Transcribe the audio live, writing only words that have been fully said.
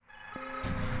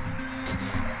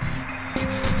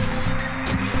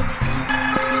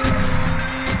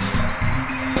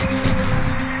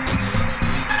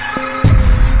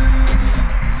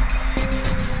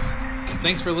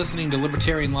Thanks for listening to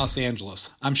Libertarian Los Angeles.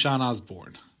 I'm Sean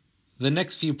Osborne. The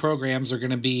next few programs are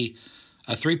going to be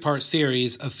a 3-part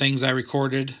series of things I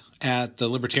recorded at the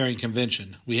Libertarian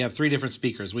Convention. We have 3 different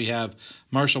speakers. We have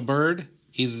Marshall Burt.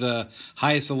 He's the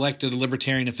highest elected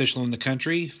Libertarian official in the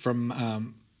country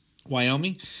from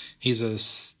Wyoming. He's a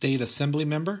state assembly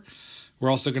member. We're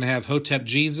also going to have Hotep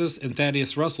Jesus and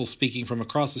Thaddeus Russell speaking from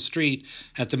across the street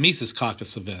at the Mises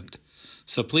Caucus event.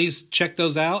 So please check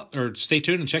those out, or stay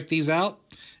tuned and check these out.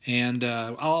 And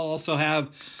I'll also have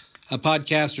a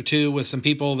podcast or 2 with some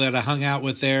people that I hung out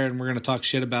with there, and we're going to talk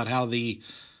shit about how the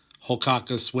whole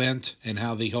caucus went and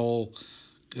how the whole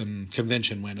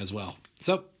convention went as well.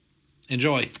 So,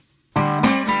 enjoy.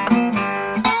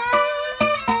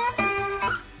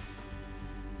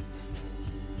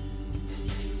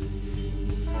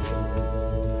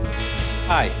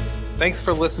 Hi, thanks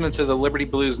for listening to the Liberty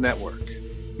Blues Network.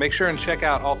 Make sure and check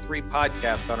out all 3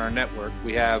 podcasts on our network.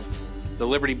 We have the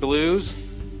Liberty Blues,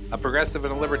 A Progressive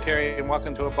and a Libertarian Walk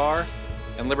to a Bar,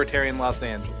 and Libertarian Los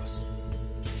Angeles.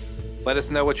 Let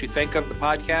us know what you think of the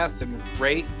podcast and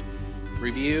rate,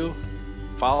 review,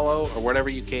 follow, or whatever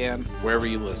you can, wherever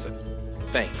you listen.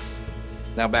 Thanks.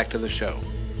 Now back to the show.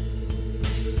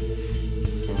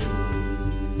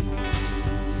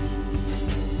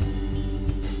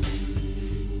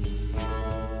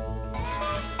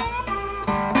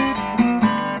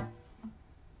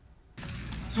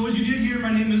 So as you did hear,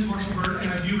 my name is Marshall Burt, and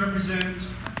I do represent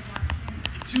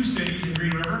 2 cities in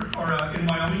Green River, or in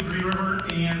Wyoming, Green River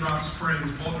and Rock Springs.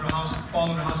 Both are fall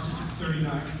under House District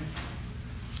 39.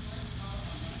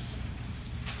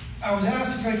 I was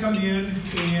asked to kind of come in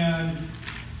and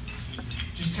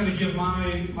just kind of give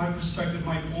my perspective,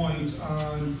 my point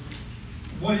on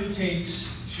what it takes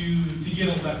to get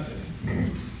elected.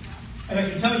 And I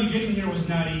can tell you, getting here was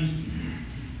not easy.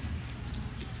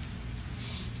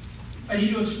 I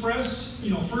need to express,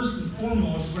 first and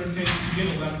foremost, what it takes to get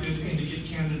elected and to get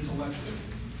candidates elected.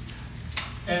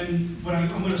 And I'm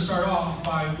going to start off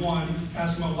by, 1,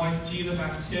 asking my wife, T, in the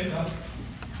back to stand up.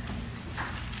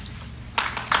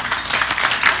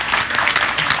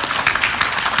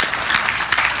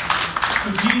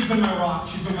 So T's been my rock.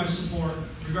 She's been my support,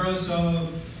 regardless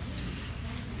of,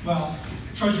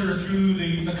 trudging her through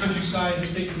the countryside, the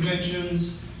state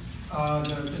conventions,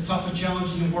 the tough and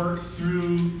challenging work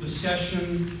through the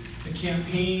session, the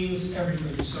campaigns,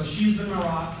 everything. So she's been my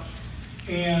rock.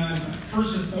 And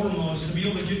first and foremost, to be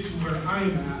able to get to where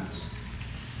I'm at,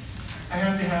 I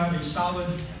have to have a solid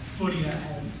footing at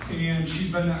home. And she's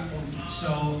been that for me.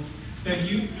 So thank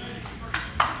you.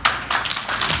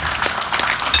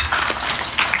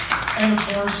 And of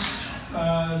course,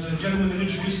 the gentleman that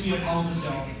introduced me, Apollo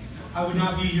Visalia. I would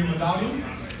not be here without him.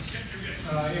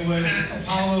 It was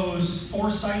Apollo's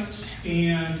foresight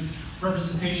and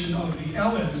representation of the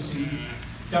LPC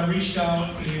that reached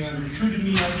out and recruited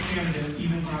me as a candidate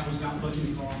even when I was not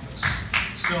looking for office.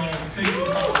 So, thank you,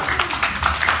 Apollo.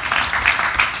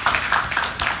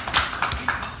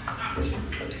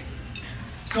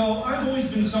 So, I've always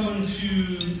been someone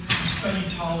to study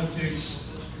politics,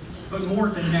 but more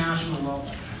at the national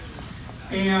level.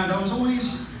 And I was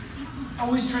always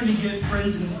trying to get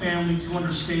friends and family to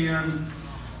understand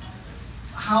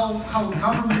how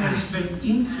government has been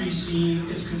increasing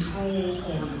its control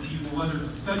over the people, whether at the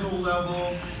federal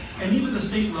level and even the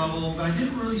state level, but I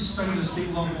didn't really study the state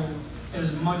level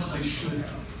as much as I should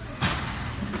have.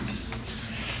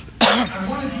 I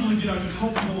wanted people to get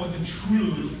uncomfortable with the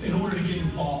truth in order to get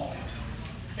involved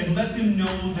and let them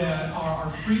know that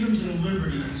our freedoms and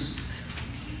liberties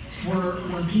were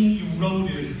being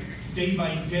eroded day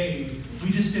by day.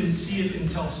 We just didn't see it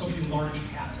until something large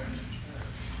happened.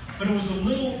 But it was the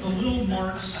little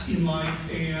marks in life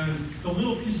and the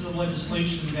little pieces of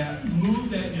legislation that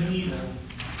moved that needle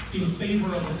in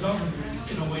favor of the government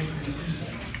and away from the people.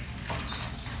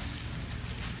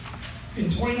 In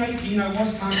 2019, I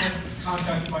was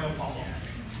contacted by Apollo.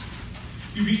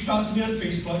 He reached out to me on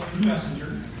Facebook through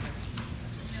Messenger.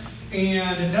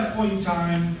 And at that point in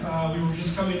time, we were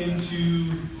just coming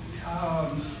into a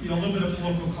little bit of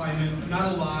political climate,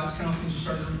 not a lot. It's kind of things were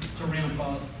starting to ramp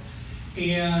up.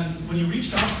 And when he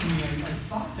reached out to me, I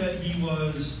thought that he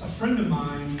was a friend of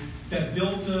mine that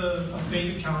built a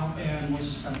fake account and was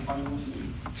just kind of funny with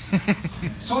me.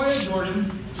 So I ignored him,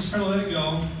 just kind of let it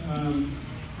go. I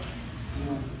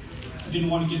didn't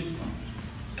want to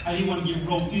get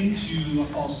roped into a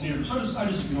false narrative, so I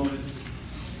just ignored it.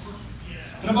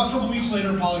 And about a couple weeks later,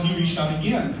 Apollo, he reached out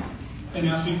again and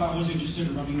asked me if I was interested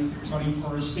in running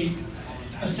for a state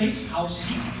house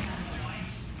seat.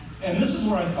 And this is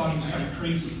where I thought he was kind of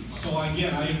crazy. So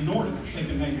again, I ignored it,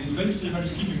 thinking, hey, eventually if I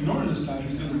just keep ignoring this guy,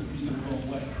 he's going to go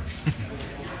away.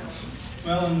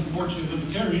 Well, unfortunately,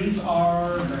 libertarians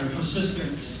are very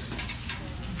persistent.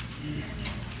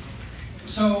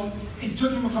 So it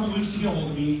took him a couple weeks to get a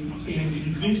hold of me and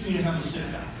convince me to have a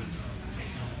sit down.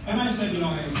 And I said,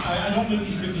 I don't make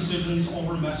these big decisions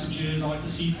over messages. I like to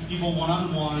see people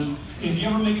one-on-one. If you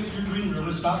ever make it through Green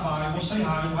River, stop by. We'll say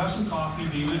hi. We'll have some coffee,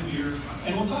 maybe a beer,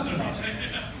 and we'll talk about it.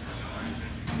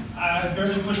 I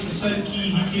barely pushed the send key.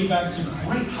 He came back and said,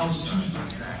 "Great, how's Tuesday?"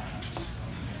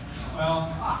 Well,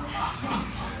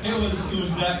 it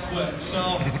was that quick. So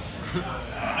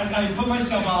I put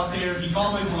myself out there. He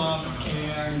called my bluff,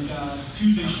 and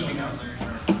Tuesday showed up.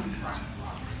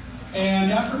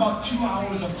 And after about 2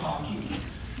 hours of talking,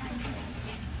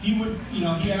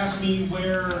 he asked me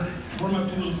where my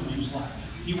political views lie.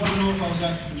 He wanted to know if I was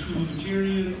actually a true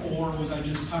libertarian or was I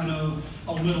just kind of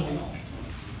a little.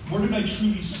 Where did I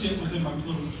truly sit within my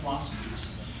political philosophies?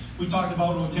 We talked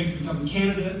about what it would take to become a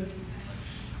candidate,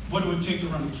 what it would take to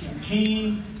run a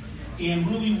campaign, and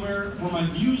really where my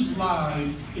views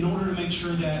lied in order to make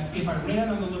sure that if I ran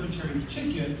on the libertarian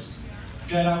ticket,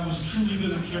 that I was truly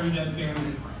going to carry that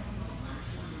banner.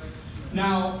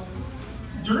 Now,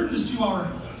 during this 2-hour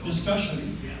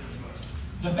discussion,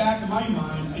 the back of my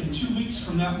mind, and 2 weeks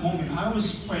from that moment, I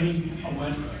was planning a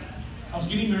wedding. I was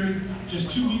getting married just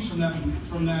 2 weeks from that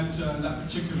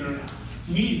particular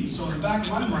meeting. So in the back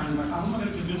of my mind, I'm like, I'm not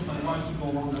going to convince my wife to go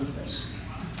along with this.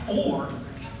 Or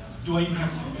do I even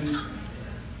have to convince her?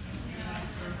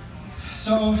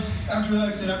 So after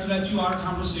that 2-hour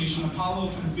conversation,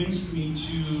 Apollo convinced me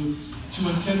to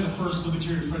attend the first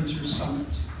Libertarian Frontier Summit.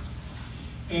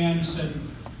 And he said,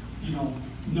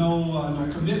 no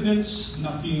commitments,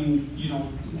 nothing,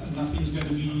 nothing's going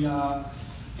to be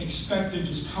expected.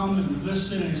 Just come and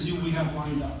listen and see what we have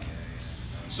lined up.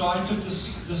 So I took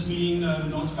this meeting,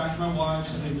 notes back to my wife,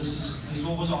 said, hey, this is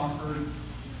what was offered.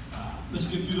 Let's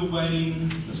get through the wedding.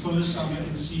 Let's go to the summit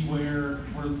and see where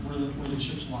the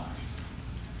chips lie.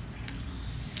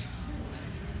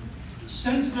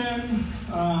 Since then,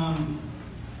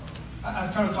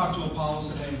 I've kind of talked to Apollo,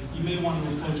 said, hey, you may want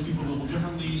to approach people a little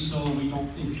differently so we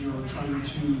don't think you're trying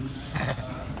to,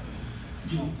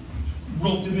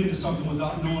 rope them into something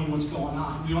without knowing what's going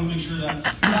on. We want to make sure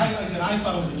that, I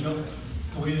thought it was a joke,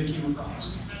 the way they came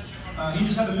across. He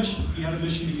just had a mission. He had a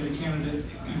mission to get a candidate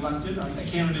elected, a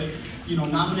candidate,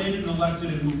 nominated and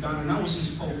elected and moved on, and that was his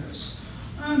focus.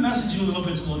 Messaging a little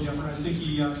bit's a little different. I think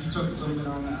he took a little bit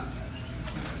on that.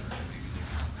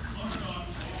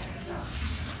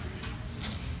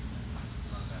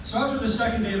 So after the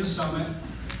second day of the summit,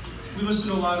 we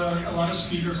listened to a lot of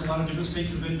speakers, a lot of different state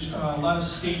conventions, a lot of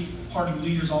state party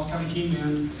leaders all kind of came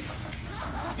in.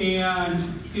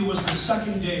 And it was the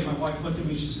second day, my wife looked at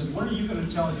me, she said, "When are you going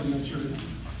to tell him that you're in?"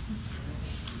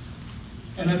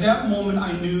 And at that moment,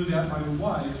 I knew that my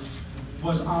wife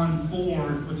was on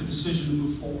board with the decision to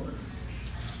move forward.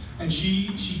 And she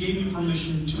gave me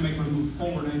permission to make my move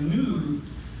forward. I knew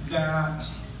that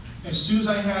as soon as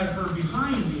I had her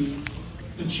behind me,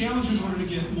 the challenges were going to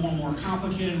get more and more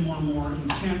complicated, more and more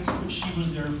intense, but she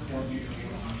was there for me.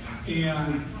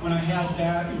 And when I had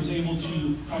that, I was able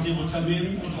to come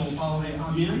in and told Apollo, hey,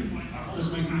 I'm in, let's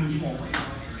make the move forward.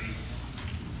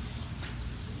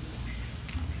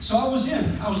 So I was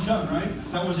in, I was done,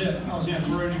 right? That was it, I was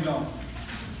in, we're ready to go.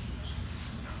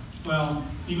 Well,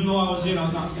 even though I was in, I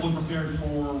was not fully prepared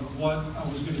for what I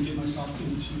was going to get myself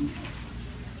into.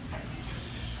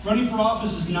 Running for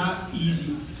office is not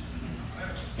easy.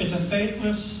 It's a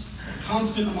thankless,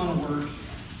 constant amount of work.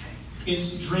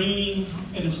 It's draining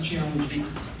and it's challenging.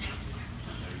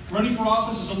 Running for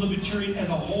office as a libertarian as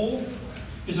a whole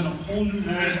is in a whole new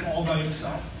world all by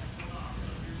itself.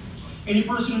 Any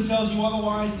person who tells you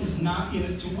otherwise is not in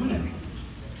it to win it.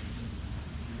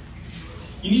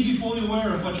 You need to be fully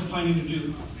aware of what you're planning to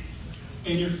do.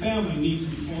 And your family needs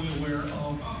to be fully aware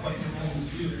of what you're planning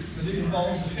to do. Because it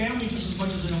involves the family just as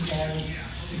much as it involves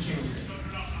the candidate.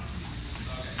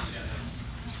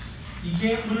 You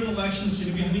can't win an election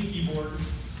sitting behind a keyboard.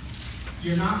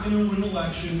 You're not going to win an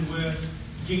election with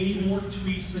gaining more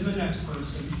tweets than the next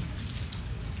person.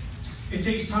 It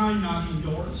takes time knocking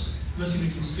doors, listening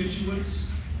to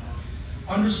constituents,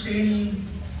 understanding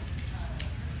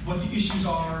what the issues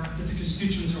are that the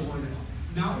constituents are worried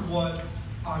about, not what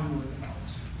I'm worried about.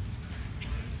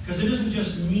 Because it isn't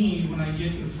just me when I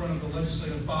get in front of the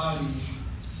legislative body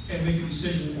and make a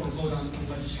decision or vote on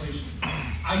the legislation.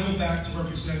 I go back to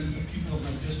represent the people of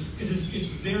my district.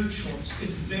 It's their choice.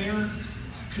 It's their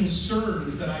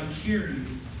concerns that I carry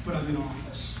when I'm in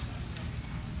office.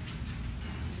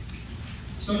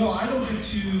 So no, I don't get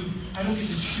to choose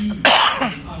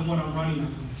on what I'm running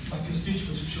on. My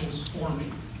constituents chose for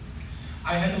me.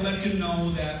 I had to let them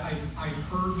know that I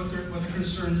heard what their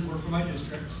concerns were for my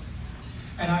district,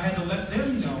 and I had to let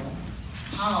them know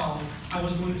how I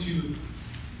was going to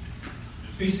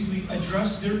basically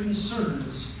address their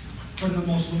concerns from the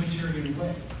most libertarian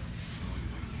way.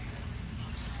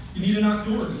 You need to knock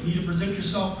doors. You need to present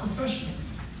yourself professionally,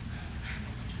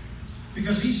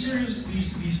 because these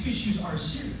issues are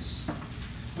serious.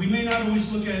 We may not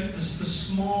always look at the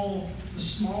small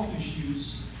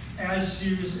issues as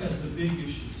serious as the big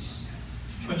issues,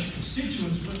 but your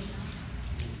constituents,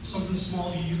 something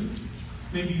small to you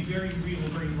may be very real,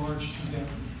 very large to them.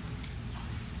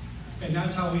 And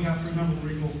that's how we have to remember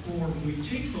when we go forward, when we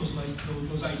take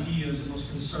those ideas and those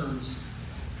concerns,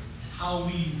 how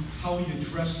we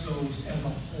address those as a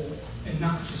whole, and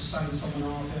not just sign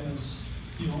someone off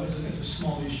as a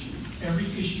small issue. Every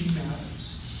issue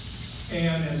matters.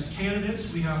 And as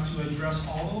candidates, we have to address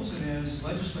all those, and as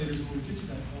legislators, when we get to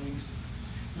that point,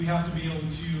 we have to be able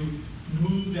to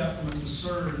move that from a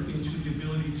concern into the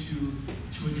ability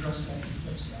to address that and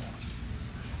fix that.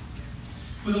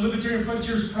 With the Libertarian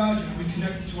Frontiers Project, we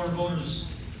connected to our voters.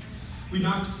 We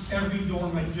knocked every door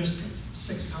in my district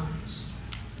 6 times.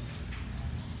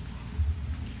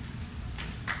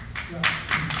 Yeah.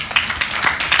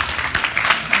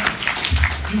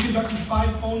 We conducted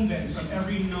 5 phone banks on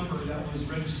every number that was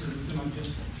registered within my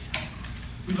district.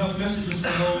 We left messages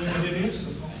for those who didn't answer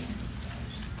the phone.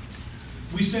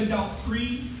 We sent out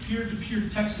 3 peer-to-peer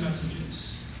text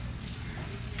messages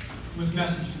with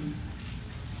messaging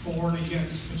for and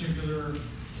against particular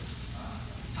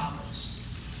topics.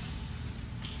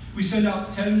 We send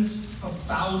out tens of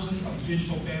thousands of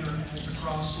digital banner ads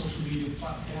across social media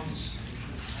platforms.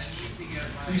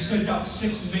 We sent out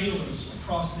 6 mailers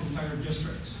across the entire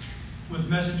district with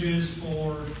messages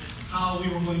for how we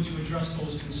were going to address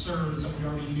those concerns that we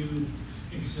already knew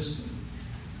existed.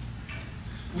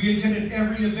 We attended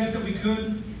every event that we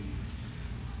could.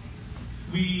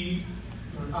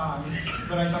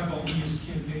 But I talk about we as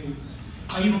campaigns.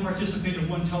 I even participated in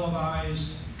one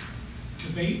televised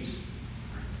debate.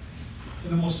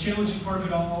 And the most challenging part of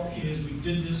it all is we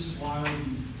did this while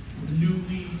the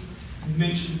newly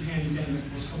mentioned pandemic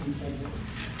was coming forward.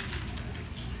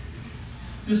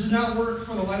 This is not work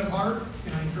for the light of heart,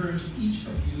 and I encourage each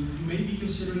of you who may be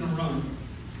considering a run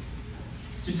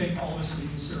to take all this into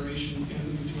consideration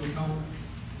and into account.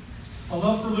 A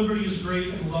love for liberty is great,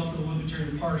 and a love for the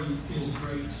Libertarian Party is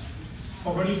great.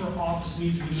 But running for office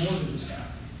needs to be more than just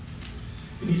that.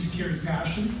 It needs to carry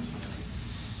passion.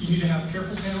 You need to have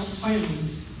careful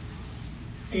planning,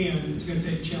 and it's going to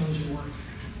take challenging work.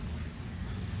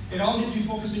 It all needs to be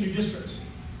focused in your district.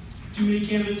 Too many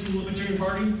candidates in the Libertarian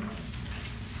Party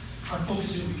are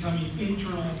focusing on becoming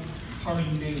internal party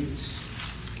names.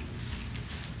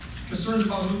 Concerns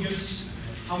about who gets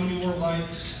how many more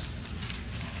likes,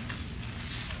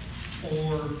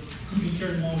 or who can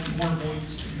carry more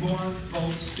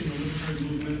votes in the libertarian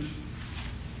movement.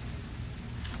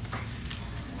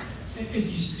 It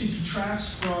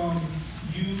detracts from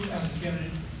you as a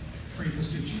candidate for your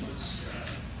constituents.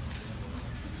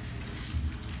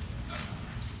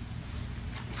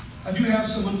 I do have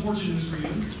some unfortunate news for you.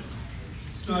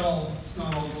 It's not all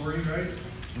glory, right?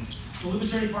 The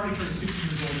Libertarian Party turns 50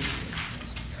 years old this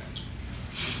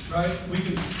year. Right? We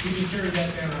can carry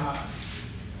that banner high.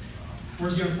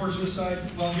 Where's the unfortunate side?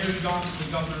 Well, Gary Johnson was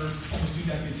governor almost 2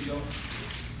 decades ago.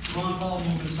 The Ron Paul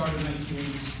movement started in the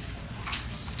 1980s.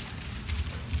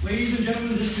 Ladies and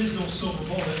gentlemen, this is no silver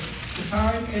bullet. The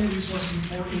time and resources we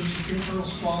pour into internal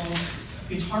squabbles,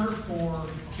 it's harder for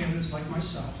candidates like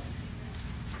myself,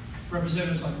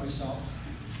 representatives like myself,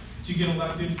 to get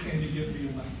elected and to get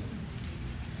re-elected.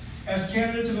 As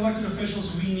candidates and elected officials,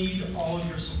 we need all of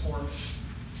your support.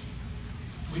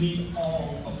 We need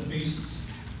all of the basics.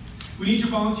 We need your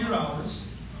volunteer hours.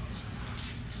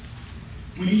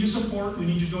 We need your support. We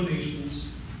need your donations.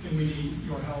 And we need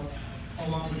your help,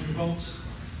 along with your votes.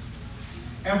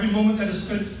 Every moment that is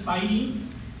spent fighting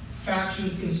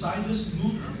factions inside this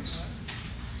movement,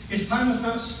 it's time that's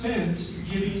not spent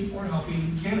giving or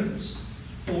helping candidates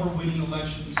or winning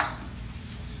elections.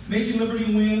 Making liberty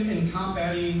win and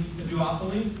combating the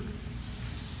duopoly.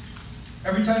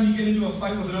 Every time you get into a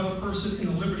fight with another person in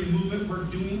the liberty movement, we're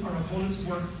doing our opponent's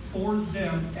work for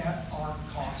them at our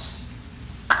cost.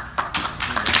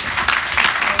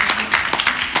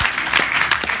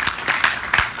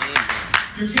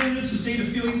 Your candidates and state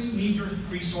affiliates need your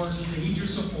resources, they need your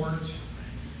support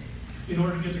in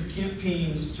order to get their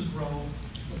campaigns to grow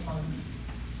the party.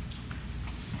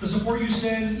 The support you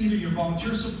send, either your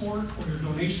volunteer support or your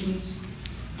donations,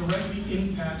 directly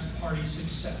impacts party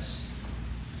success.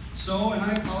 So, and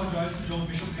I apologize to Joe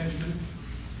Bishop Benjamin,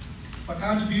 but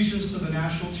contributions to the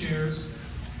national chairs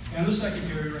and the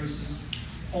secretary races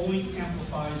only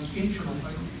amplifies internal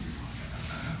fighting.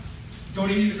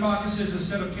 Donating to caucuses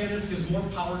instead of candidates gives more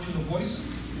power to the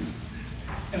voices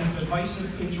and a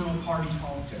divisive internal party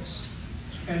politics.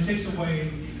 And it takes away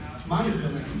my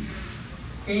ability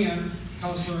and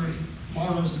Councilor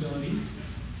Marlowe's ability,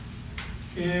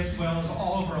 as well as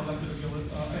all of our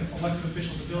elected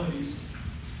officials' abilities,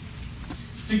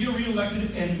 to get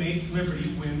reelected and make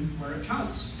Liberty win where it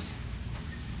counts.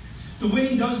 The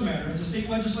winning does matter. As a state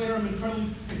legislator, I'm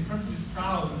incredibly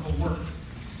proud of the work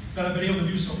that I've been able to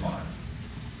do so far.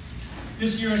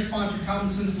 This year I sponsored common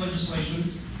sense legislation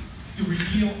to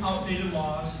repeal outdated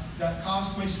laws that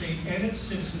cost my state and its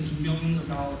citizens millions of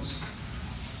dollars.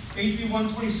 HB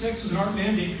 126 is an art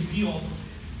mandate repeal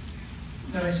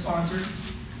that I sponsored,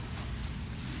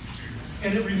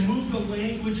 and it removed the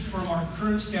language from our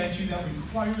current statute that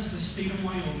requires the state of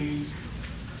Wyoming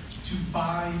to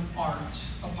buy art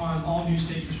upon all new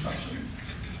state construction.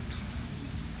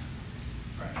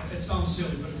 Right. It sounds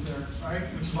silly, but it's there, right?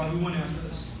 Which is why we went after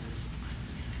this.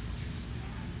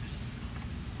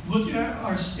 Looking at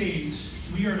our state,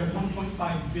 we are at a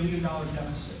 $1.5 billion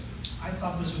deficit. I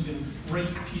thought this would be a great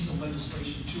piece of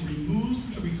legislation to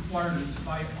remove the requirement to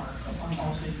buy art upon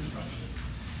all state construction.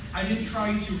 I didn't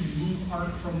try to remove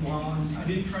art from lawns. I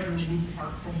didn't try to remove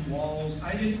art from walls.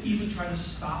 I didn't even try to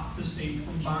stop the state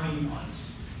from buying art.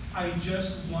 I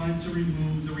just wanted to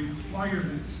remove the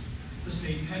requirement the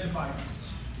state had to buy art.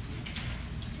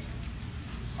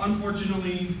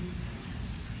 Unfortunately,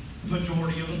 the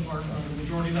majority of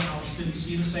the House didn't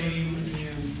see the same,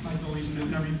 and my beliefs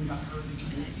never even got heard in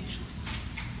committee.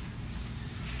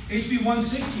 HB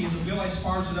 160 is a bill I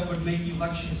sponsored that would make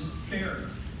elections fair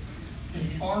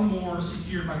and far more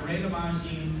secure by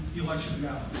randomizing the election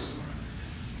ballots.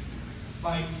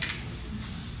 By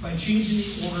changing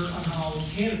the order on how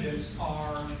candidates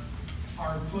are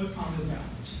put on the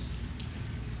ballot.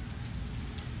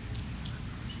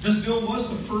 This bill was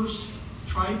the first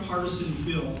tripartisan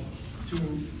bill to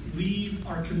leave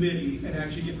our committee and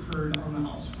actually get heard on the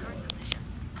House floor.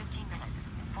 15 minutes,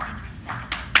 43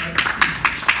 seconds.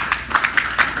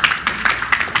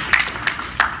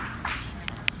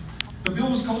 The bill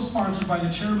was co-sponsored by the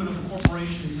chairman of the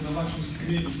Corporations and Elections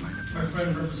Committee, my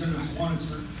friend Representative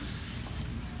Wanitzer,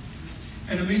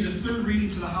 and it made the third reading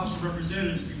to the House of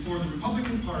Representatives before the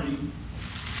Republican Party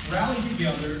rallied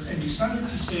together and decided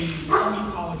to save party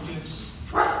politics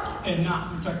and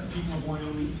not protect the people of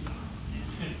Wyoming.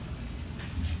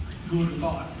 Who would have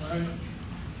thought, right?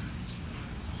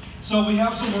 So we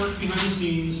have some work behind the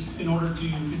scenes in order to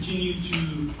continue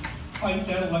to fight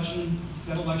that election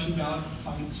ballot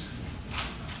fight.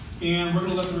 And we're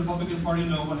going to let the Republican Party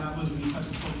know what happens when you cut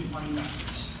the porcupine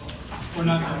backwards. We're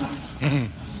not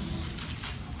done.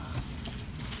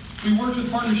 We worked with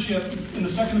partnership in the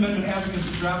Second Amendment advocates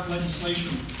to draft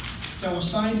legislation that was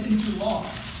signed into law.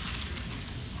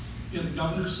 Yeah, the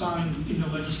governor signed into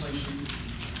legislation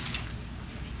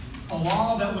a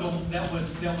law that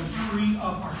would free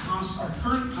up our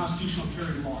current constitutional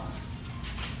carry law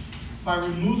by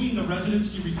removing the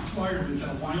residency requirement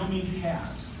that Wyoming had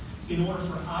in order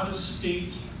for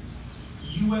out-of-state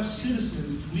U.S.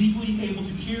 citizens legally able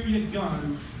to carry a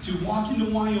gun to walk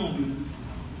into Wyoming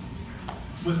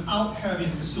without having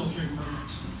a concealed carry permit.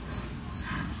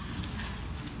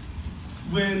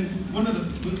 When one of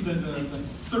the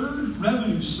third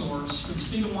revenue source for the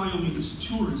state of Wyoming is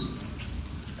tourism.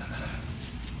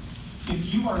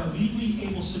 If you are a legally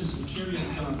able citizen to carry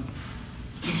a gun,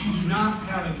 but you do not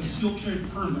have a concealed carry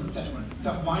permit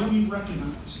that Wyoming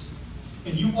recognized,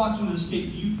 and you walk into the state,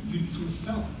 you become a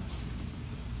felon.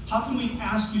 How can we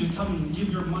ask you to come and give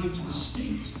your money to the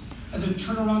state and then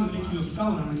turn around and make you a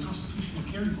felon on a constitutional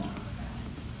carry law?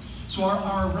 So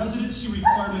our residency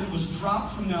requirement was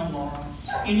dropped from that law.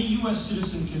 Any U.S.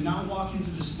 citizen can now walk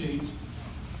into the state,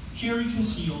 carry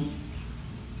concealed,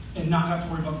 and not have to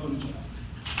worry about going to jail.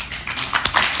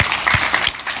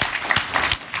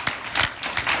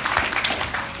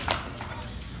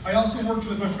 I also worked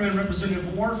with my friend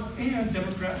Representative Worf and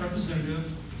Democrat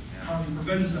Representative Carly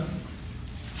Provenza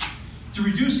to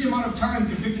reduce the amount of time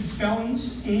convicted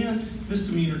felons and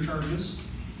misdemeanor charges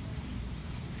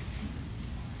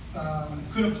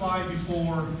could apply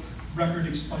before record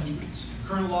expungement.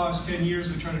 Current law is 10 years.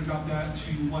 We try to drop that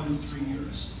to 1 to 3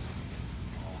 years.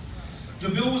 The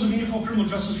bill was a meaningful criminal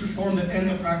justice reform that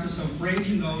ended the practice of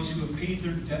branding those who have paid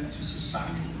their debt to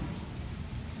society.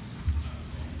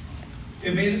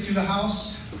 It made it through the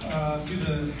House,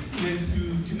 made it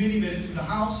through committee, made it through the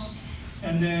House,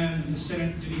 and then the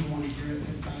Senate didn't even want to hear it.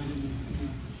 It died in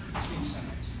the state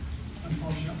Senate,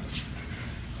 unfortunately.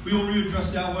 We will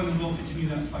readdress that one, and we'll continue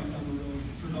that fight down the road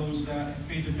for those that have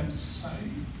paid their debt to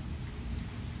society.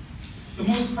 The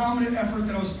most prominent effort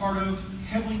that I was part of,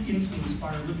 heavily influenced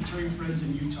by our libertarian friends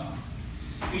in Utah,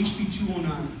 HB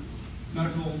 209,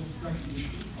 medical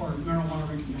recognition, or marijuana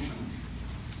recognition.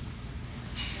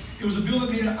 It was a bill that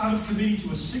made it out of committee to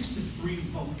a 6-3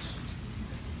 vote.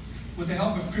 With the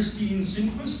help of Christine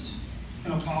Sinquist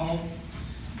and Apollo,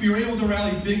 we were able to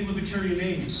rally big libertarian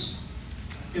names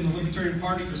in the Libertarian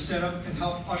Party to set up and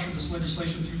help usher this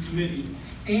legislation through committee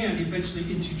and eventually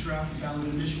into draft ballot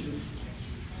initiative.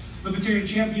 Libertarian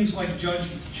champions like Judge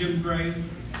Jim Gray,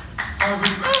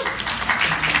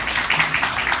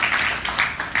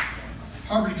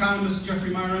 Harvard economist Jeffrey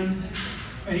Myron,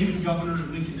 and even Governor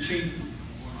Lincoln Chafee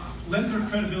lent their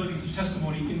credibility to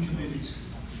testimony in committees.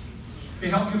 They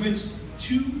helped convince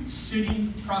 2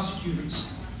 sitting prosecutors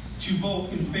to vote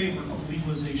in favor of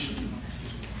legalization.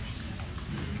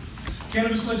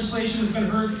 Cannabis legislation has been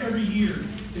heard every year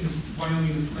in the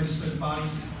Wyoming legislative body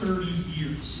for 30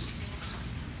 years.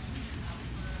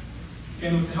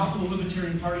 And with the help of the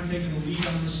Libertarian Party taking the lead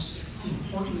on this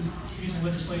important piece of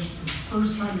legislation for the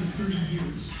first time in 30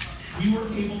 years, we were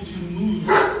able to move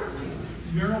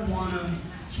marijuana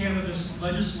cannabis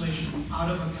legislation out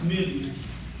of a committee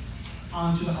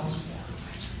onto the House floor.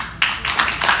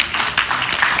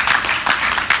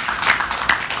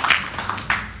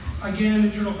 Again,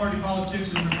 internal party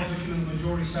politics and the Republican and the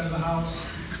majority side of the House,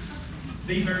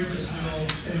 they buried this bill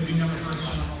and we never heard it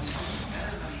on the House floor.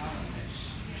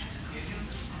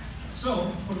 So,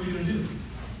 what are we going to do?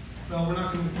 Well, we're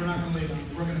not going to lay down.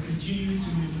 We're going to continue to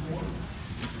move forward.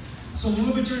 So the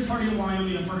Libertarian Party of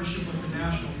Wyoming, in partnership with the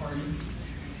National Party,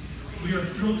 we are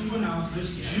thrilled to announce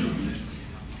this June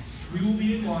we will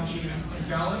be launching a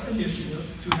ballot initiative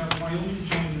to have Wyoming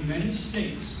join the many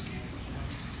states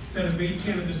that have made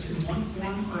cannabis in one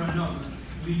form or another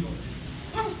legal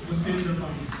within their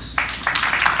boundaries.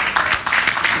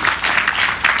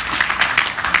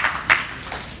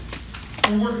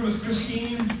 We're working with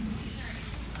Christine.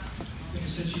 Like I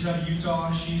said, she's out of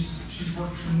Utah. She's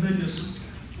worked tremendous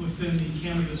within the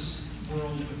cannabis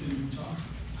world within Utah.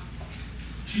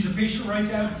 She's a patient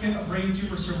rights advocate, a brain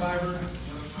tumor survivor,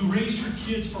 who raised her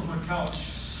kids from her couch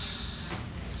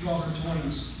throughout her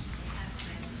 20s.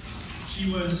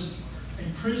 She was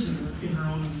a prisoner in her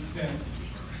own bed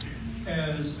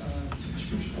as to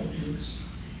prescription opioids.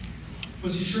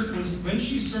 When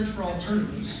she searched for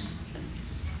alternatives,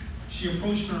 she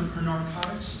approached her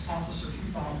narcotics officer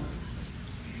father.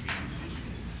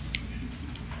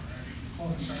 Oh,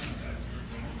 I'm sorry.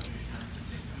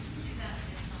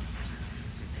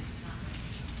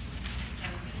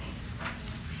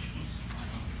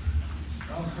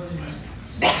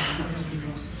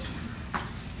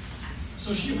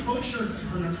 So she approached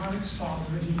her narcotics father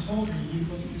and he told her you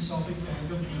put yourself a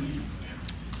bag of weed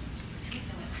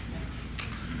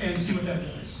and see what that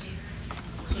does.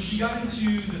 So she got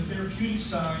into the therapeutic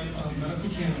side of medical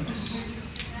cannabis.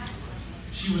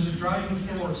 She was a driving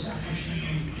force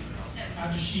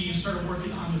after she started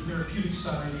working on the therapeutic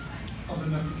side of the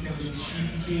medical cannabis. She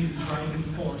became the driving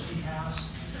force to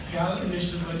pass ballot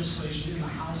initiative legislation in the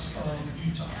House of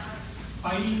Utah,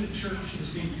 fighting the church in the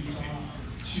state of Utah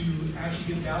to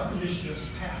actually get ballot initiatives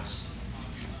passed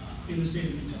in the state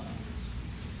of Utah.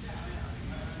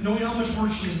 Knowing how much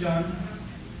work she has done,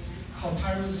 how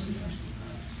tirelessly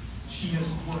she has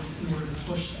worked in order to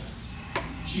push that.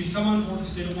 She has come on board the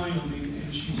state of Wyoming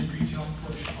and she's agreed to help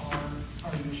push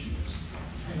our initiatives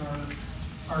and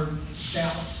our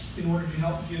ballot in order to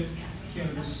help get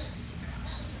cannabis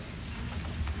passed.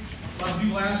 A lot of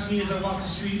people ask me as I walk the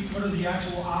street, what are the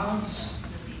actual odds?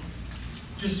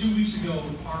 Just 2 weeks ago,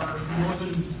 our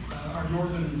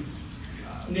northern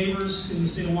neighbors in the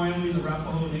state of Wyoming, the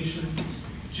Arapaho Nation,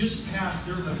 just passed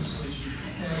their legislation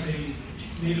as a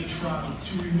native tribe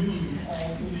to remove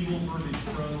all illegal verbiage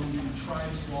from the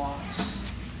tribe's laws,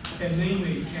 and they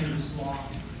made cannabis law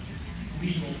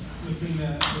legal within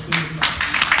the tribe.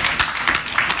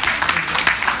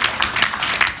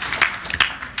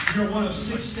 We are one of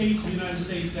 6 states in the United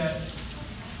States that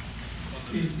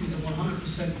is a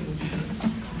 100% illegal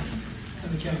in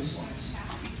the cannabis laws.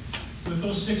 With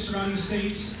those 6 surrounding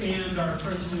states and our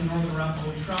friends from the North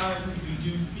Arapaho tribe, we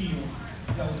do feel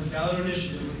that with the ballot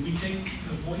initiative, when we take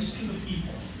the voice to the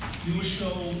people, we will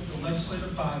show the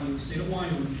legislative body in the state of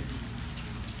Wyoming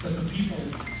that the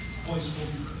people's voice will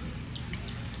be heard.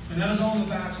 And that is all in the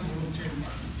backs of the Libertarian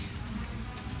Party.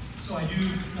 So I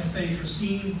thank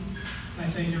Christine, and I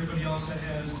thank everybody else that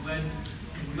has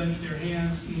lent their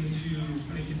hand into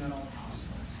making that all possible.